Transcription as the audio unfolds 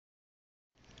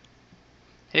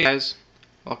Hey guys,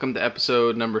 welcome to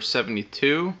episode number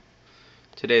 72.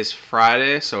 Today's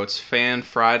Friday, so it's Fan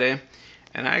Friday,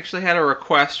 and I actually had a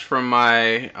request from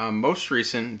my most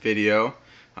recent video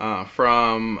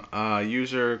from a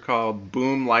user called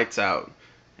Boom Lights Out,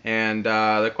 and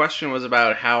the question was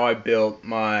about how I built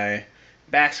my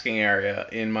basking area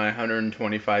in my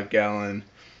 125 gallon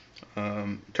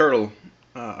turtle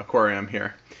aquarium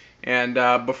here.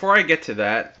 And before I get to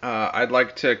that, I'd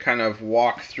like to kind of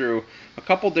walk through a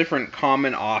couple different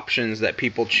common options that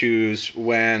people choose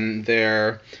when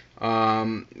they're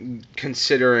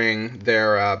considering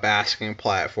their basking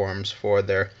platforms for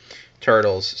their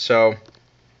turtles. So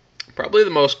probably the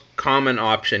most common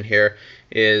option here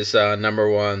is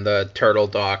number one, the turtle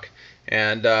dock.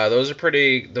 And those are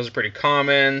pretty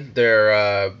common.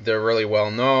 They're really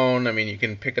well known. I mean, you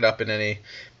can pick it up in any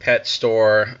pet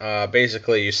store.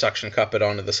 Basically, you suction cup it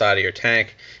onto the side of your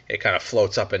tank. It kind of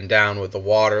floats up and down with the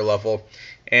water level.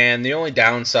 And the only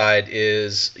downside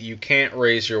is you can't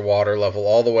raise your water level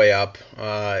all the way up.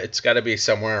 It's got to be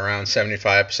somewhere around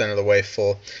 75% of the way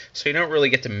full. So you don't really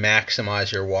get to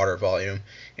maximize your water volume.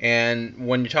 And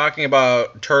when you're talking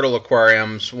about turtle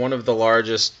aquariums, one of the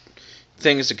largest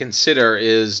things to consider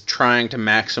is trying to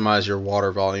maximize your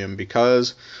water volume,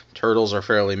 because turtles are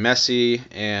fairly messy,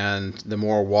 and the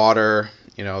more water,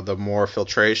 the more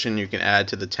filtration you can add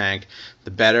to the tank,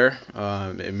 the better.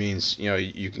 It means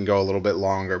you can go a little bit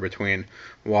longer between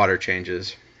water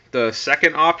changes. The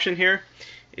second option here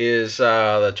is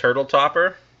the turtle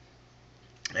topper,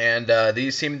 and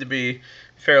these seem to be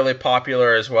fairly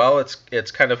popular as well.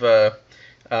 It's kind of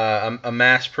a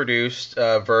mass-produced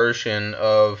version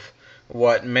of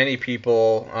what many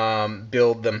people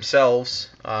build themselves.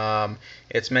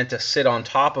 It's meant to sit on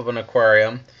top of an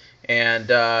aquarium, and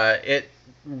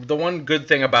the one good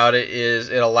thing about it is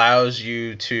it allows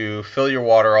you to fill your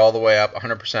water all the way up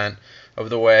 100% of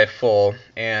the way full,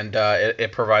 and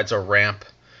it provides a ramp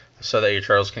so that your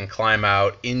turtles can climb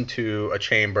out into a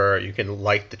chamber. You can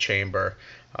light the chamber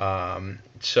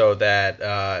so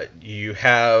that you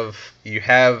have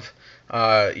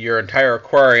your entire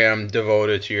aquarium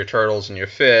devoted to your turtles and your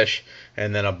fish,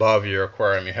 and then above your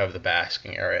aquarium you have the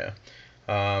basking area.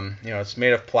 It's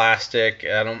made of plastic.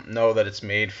 I don't know that it's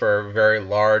made for very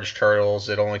large turtles.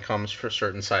 It only comes for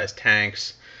certain size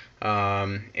tanks.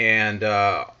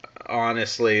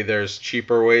 Honestly, there's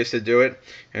cheaper ways to do it,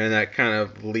 and that kind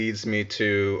of leads me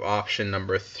to option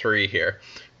number 3 here,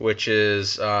 which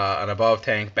is an above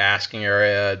tank basking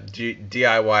area.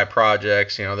 DIY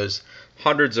projects. There's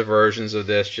hundreds of versions of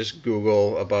this. Just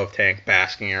Google above tank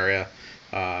basking area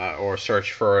or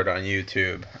search for it on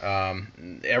YouTube.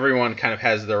 Everyone kind of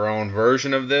has their own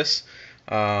version of this,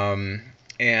 and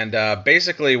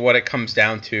basically what it comes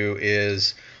down to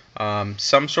is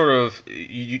some sort of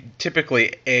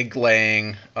typically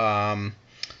egg-laying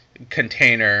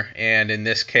container, and in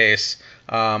this case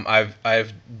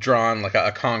I've drawn like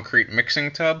a concrete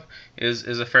mixing tub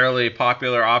is a fairly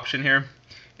popular option here,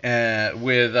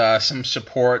 with some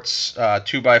supports,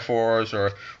 2x4s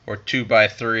or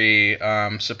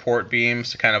 2x3 support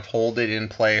beams to kind of hold it in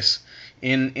place,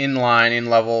 in line, in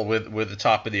level with the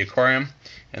top of the aquarium.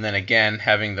 And then again,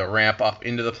 having the ramp up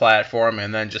into the platform,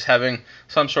 and then just having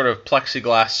some sort of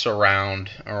plexiglass surround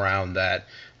around that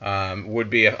would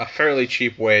be a fairly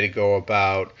cheap way to go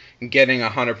about getting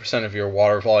 100% of your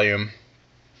water volume.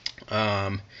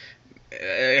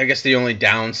 I guess the only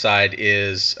downside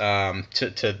is to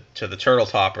the turtle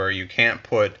topper, you can't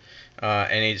put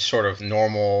any sort of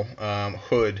normal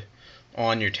hood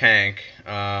on your tank.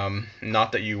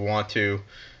 Not that you want to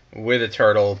with a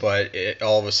turtle, but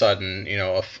all of a sudden,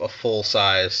 a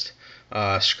full-sized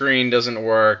screen doesn't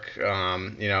work.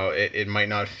 It might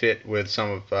not fit with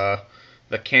some of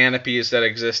the canopies that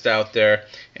exist out there.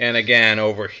 And again,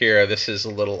 over here, this is a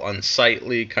little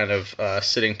unsightly, kind of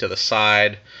sitting to the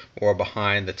side or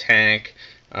behind the tank,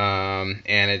 and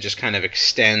it just kind of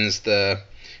extends the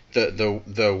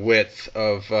width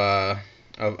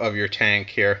of your tank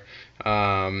here,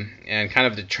 and kind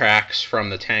of detracts from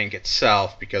the tank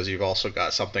itself, because you've also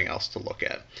got something else to look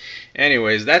at.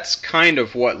 Anyways, that's kind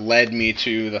of what led me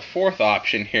to the fourth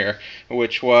option here,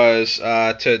 which was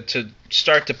to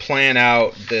start to plan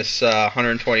out this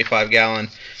 125 gallon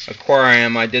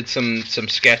aquarium. I did some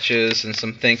sketches and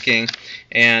some thinking,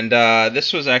 and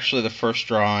this was actually the first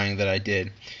drawing that I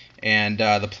did. And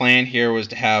the plan here was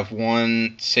to have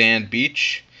one sand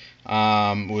beach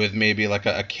with maybe like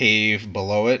a cave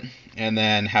below it, and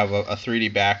then have a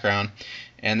 3D background,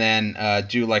 and then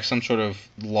do like some sort of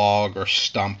log or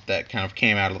stump that kind of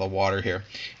came out of the water here.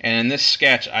 And in this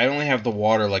sketch, I only have the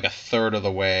water like a third of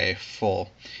the way full.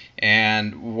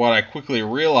 And what I quickly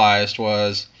realized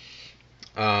was,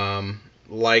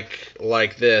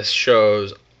 like this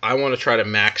shows, I want to try to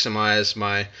maximize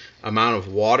my amount of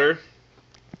water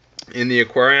in the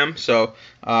aquarium. So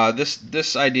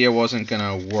this idea wasn't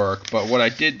gonna work, but what I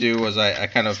did do was I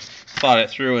kind of thought it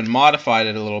through and modified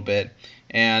it a little bit.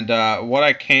 And what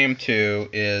I came to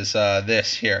is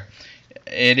this here.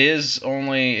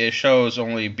 It shows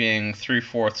only being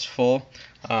 3/4 full.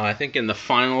 I think in the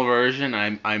final version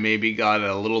I maybe got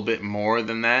a little bit more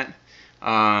than that.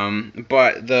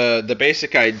 But the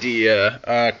basic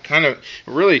idea kind of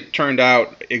really turned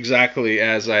out exactly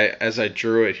as I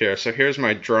drew it here. So here's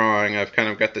my drawing. I've kind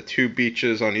of got the two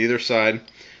beaches on either side,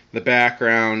 the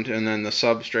background, and then the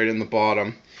substrate in the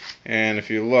bottom. And if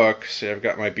you look, see, I've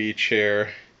got my beach here,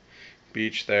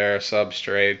 beach there,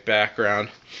 substrate, background.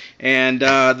 And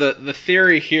the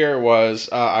theory here was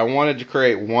I wanted to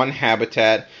create one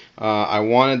habitat. I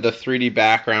wanted the 3D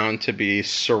background to be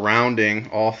surrounding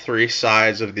all three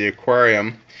sides of the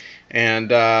aquarium,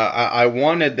 and I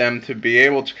wanted them to be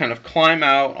able to kind of climb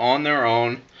out on their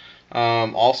own,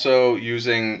 also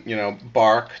using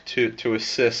bark to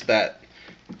assist that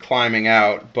climbing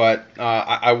out. But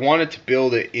I wanted to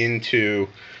build it into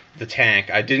the tank.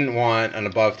 I didn't want an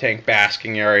above tank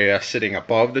basking area sitting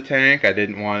above the tank. I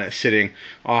didn't want it sitting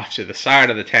off to the side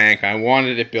of the tank. I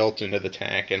wanted it built into the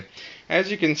tank. And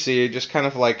as you can see, just kind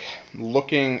of like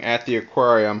looking at the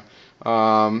aquarium,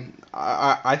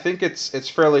 I think it's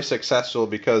fairly successful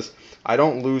because I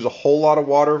don't lose a whole lot of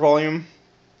water volume,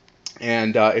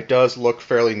 and it does look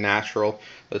fairly natural.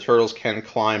 The turtles can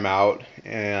climb out,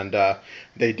 and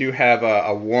they do have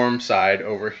a warm side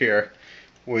over here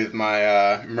with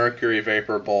my mercury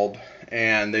vapor bulb,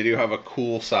 and they do have a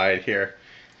cool side here,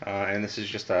 and this is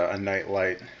just a night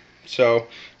light. So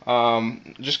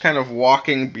just kind of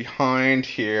walking behind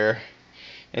here,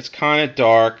 it's kind of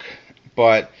dark,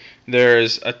 but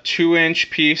there's a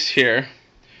 2-inch piece here,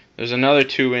 there's another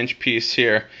 2-inch piece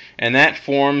here, and that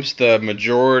forms the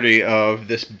majority of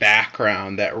this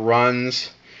background that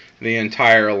runs the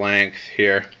entire length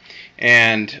here.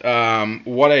 And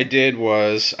what I did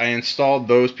was I installed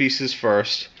those pieces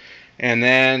first, and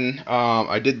then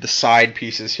I did the side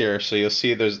pieces here. So you'll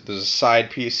see there's a side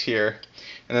piece here,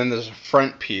 and then there's a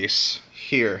front piece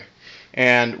here.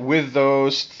 And with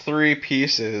those three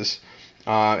pieces,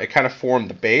 it kind of formed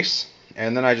the base,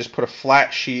 and then I just put a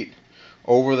flat sheet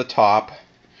over the top,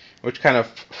 which kind of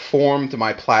formed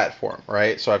my platform,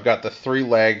 right? So I've got the 3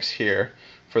 legs here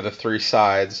for the 3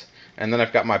 sides, and then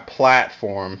I've got my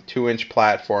platform, 2-inch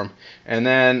platform, and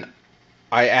then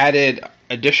I added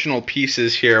additional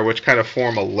pieces here which kind of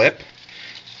form a lip.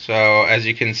 So as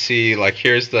you can see, like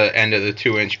here's the end of the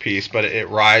 2-inch piece, but it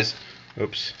rises.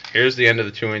 Oops, here's the end of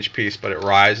the 2-inch piece, but it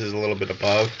rises a little bit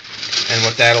above. And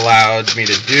what that allowed me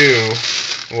to do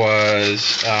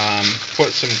was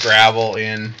put some gravel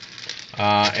in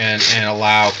and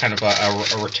allow kind of a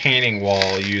retaining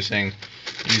wall using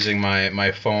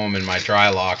my foam and my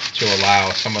drylok to allow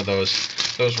some of those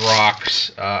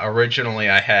rocks. Originally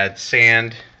I had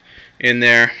sand in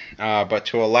there, but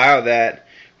to allow that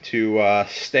to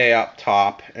stay up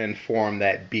top and form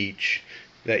that beach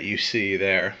that you see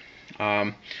there.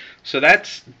 So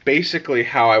that's basically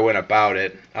how I went about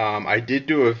it. I did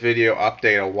do a video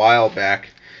update a while back.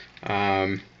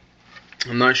 I'm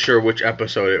not sure which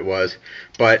episode it was,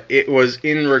 but it was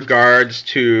in regards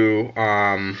to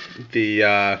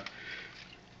the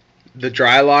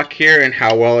drylok here and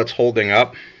how well it's holding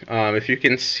up. If you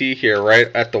can see here,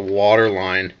 right at the water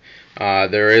line,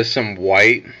 there is some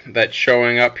white that's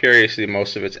showing up here. You see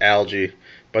most of it's algae,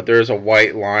 but there's a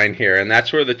white line here, and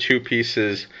that's where the 2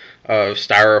 pieces of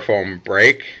styrofoam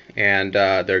break, and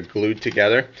they're glued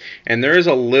together. And there is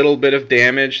a little bit of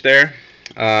damage there.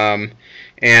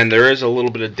 And there is a little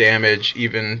bit of damage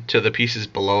even to the pieces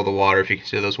below the water. If you can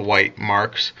see those white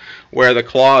marks where the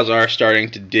claws are starting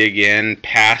to dig in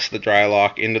past the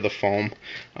drylok into the foam.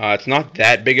 It's not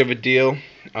that big of a deal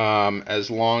as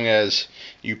long as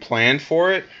you plan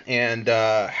for it. And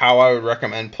how I would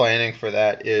recommend planning for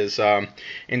that is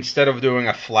instead of doing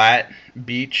a flat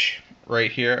beach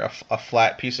right here, a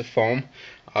flat piece of foam,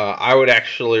 I would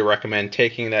actually recommend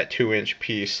taking that 2-inch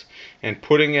piece and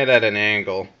putting it at an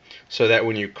angle, so that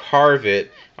when you carve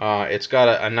it, it's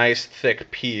got a nice thick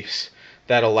piece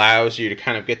that allows you to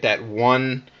kind of get that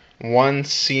one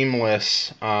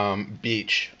seamless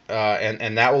beach,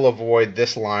 and that will avoid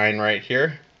this line right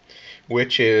here,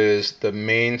 which is the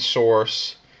main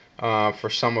source for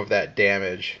some of that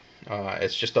damage.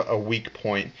 It's just a weak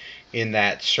point in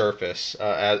that surface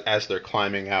as they're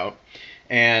climbing out.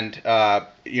 and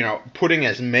putting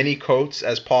as many coats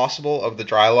as possible of the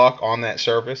drylok on that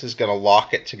surface is going to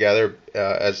lock it together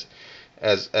as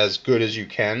good as you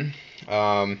can,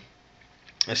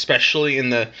 especially in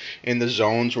the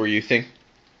zones where you think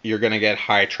you're going to get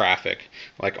high traffic,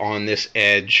 like on this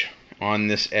edge.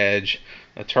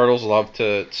 The turtles love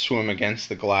to swim against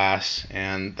the glass,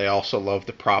 and they also love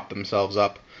to prop themselves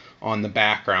up on the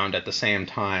background at the same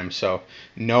time. So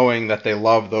knowing that they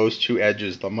love those two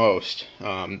edges the most,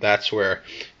 that's where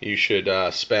you should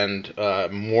spend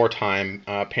more time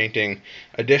painting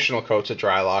additional coats of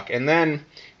drylok, and then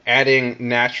adding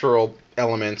natural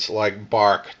elements like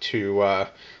bark to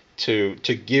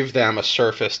give them a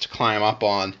surface to climb up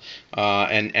on,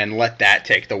 and let that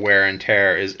take the wear and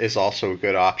tear is also a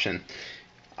good option.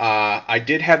 I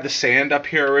did have the sand up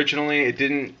here originally. It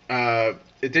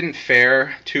didn't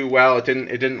fare too well. It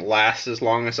didn't last as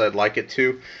long as I'd like it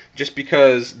to, just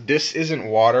because this isn't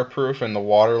waterproof and the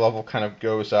water level kind of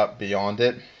goes up beyond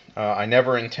it. I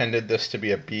never intended this to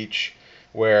be a beach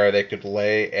where they could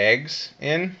lay eggs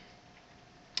in.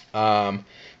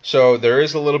 So there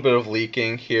is a little bit of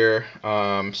leaking here.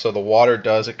 So the water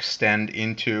does extend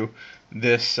into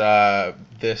this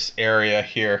area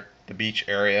here, the beach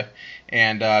area,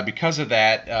 and because of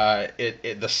that,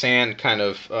 the sand kind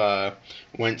of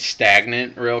went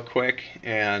stagnant real quick,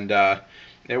 and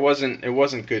it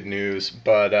wasn't good news.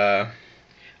 But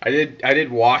I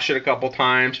did wash it a couple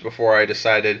times before I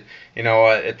decided, you know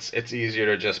what, it's easier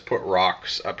to just put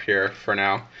rocks up here for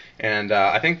now. And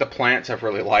I think the plants have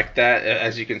really liked that.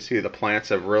 As you can see, the plants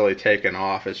have really taken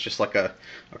off. It's just like a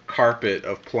carpet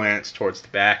of plants towards the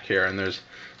back here, and there's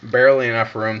barely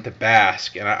enough room to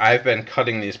bask. And I've been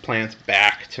cutting these plants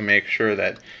back to make sure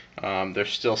that there's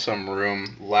still some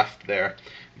room left there.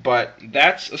 But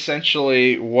that's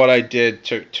essentially what I did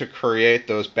to create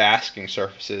those basking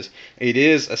surfaces. It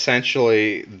is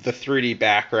essentially the 3D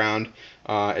background.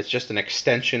 It's just an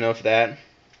extension of that.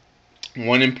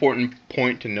 One important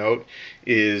point to note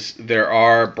is there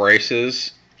are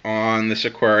braces on this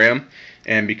aquarium,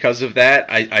 and because of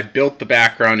that, I built the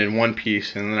background in one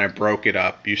piece and then I broke it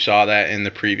up. You saw that in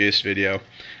the previous video.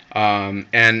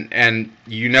 And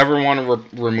you never want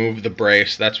to remove the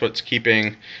brace. That's what's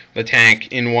keeping the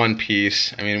tank in one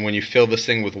piece. I mean, when you fill this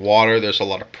thing with water, there's a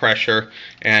lot of pressure,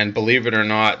 and believe it or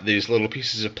not, these little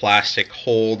pieces of plastic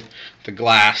hold the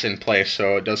glass in place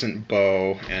so it doesn't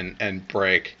bow and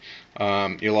break.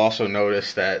 You'll also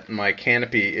notice that my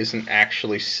canopy isn't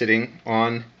actually sitting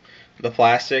on the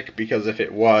plastic, because if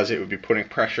it was, it would be putting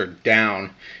pressure down,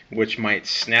 which might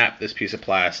snap this piece of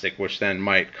plastic, which then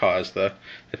might cause the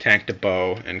tank to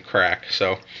bow and crack.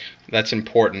 So that's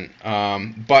important.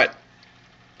 But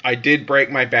I did break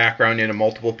my background into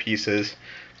multiple pieces.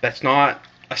 That's not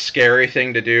a scary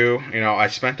thing to do. You know, I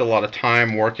spent a lot of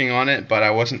time working on it, but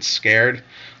I wasn't scared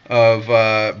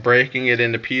of breaking it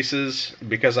into pieces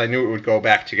because I knew it would go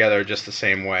back together just the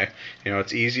same way. You know,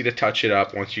 it's easy to touch it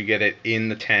up once you get it in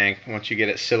the tank, once you get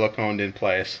it siliconed in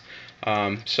place.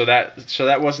 So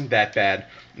that wasn't that bad,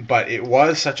 but it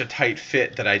was such a tight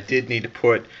fit that I did need to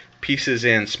put pieces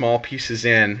in, small pieces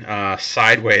in,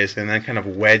 sideways, and then kind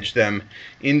of wedge them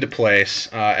into place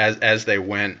as they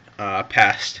went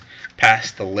past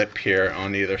the lip here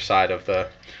on either side of the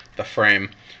frame.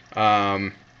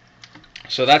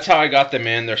 So that's how I got them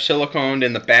in. They're siliconed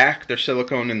in the back, they're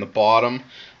siliconed in the bottom.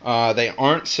 They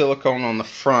aren't silicone on the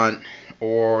front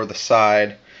or the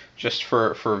side, just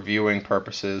for viewing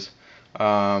purposes.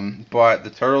 But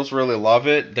the turtles really love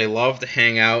it. They love to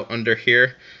hang out under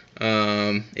here.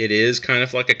 It is kind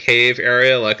of like a cave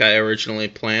area like I originally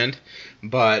planned,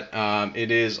 but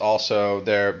it is also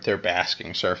their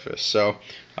basking surface. So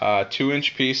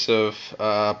 2-inch piece of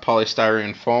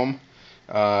polystyrene foam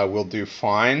will do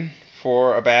fine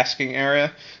for a basking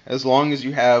area, as long as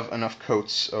you have enough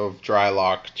coats of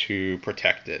drylok to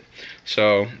protect it.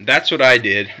 So that's what I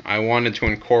did. I wanted to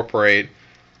incorporate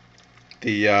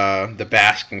the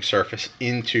basking surface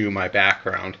into my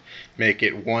background, make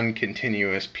it one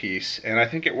continuous piece, and I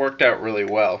think it worked out really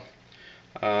well.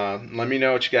 Let me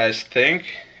know what you guys think,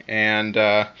 and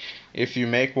if you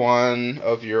make one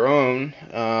of your own,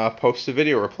 post a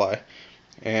video reply.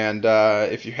 And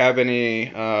if you have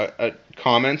any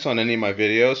comments on any of my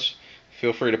videos,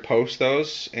 feel free to post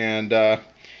those, and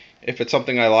if it's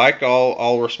something I like,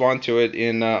 I'll respond to it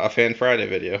in a Fan Friday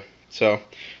video. So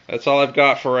that's all I've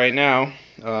got for right now.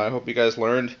 I hope you guys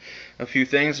learned a few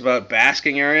things about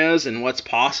basking areas and what's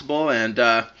possible, and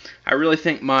I really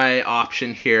think my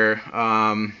option here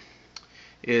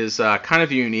is kind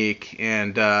of unique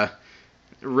and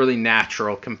really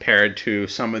natural compared to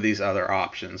some of these other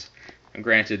options. And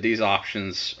granted, these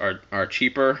options are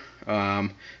cheaper,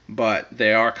 but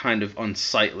they are kind of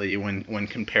unsightly when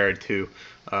compared to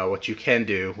what you can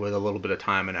do with a little bit of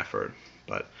time and effort.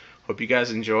 But hope you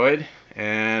guys enjoyed,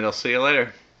 and I'll see you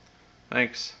later.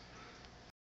 Thanks.